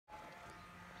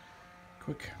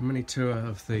Quick mini tour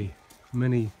of the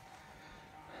mini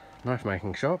knife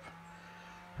making shop.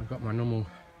 I've got my normal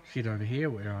shed over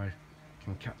here where I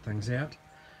can cut things out.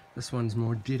 This one's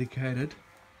more dedicated.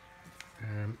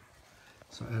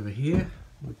 So over here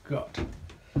we've got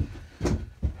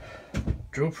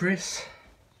drill press,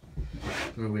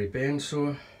 little wee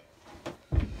bandsaw,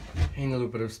 and a little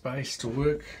bit of space to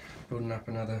work, building up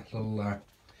another little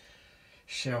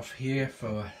shelf here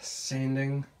for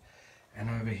sanding, and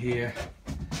over here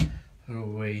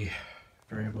little wee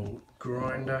variable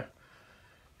grinder,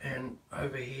 and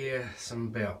over here some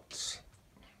belts,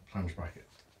 plunge bucket.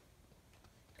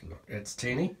 Look, it's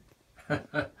teeny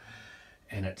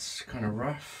and it's kind of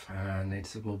rough,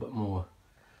 needs a little bit more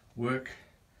work,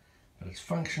 but it's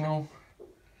functional.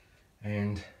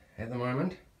 And at the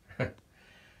moment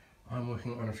I'm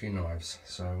working on a few knives,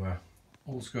 so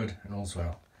all's good and all's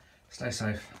well. Stay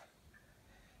safe,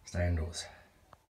 stay indoors.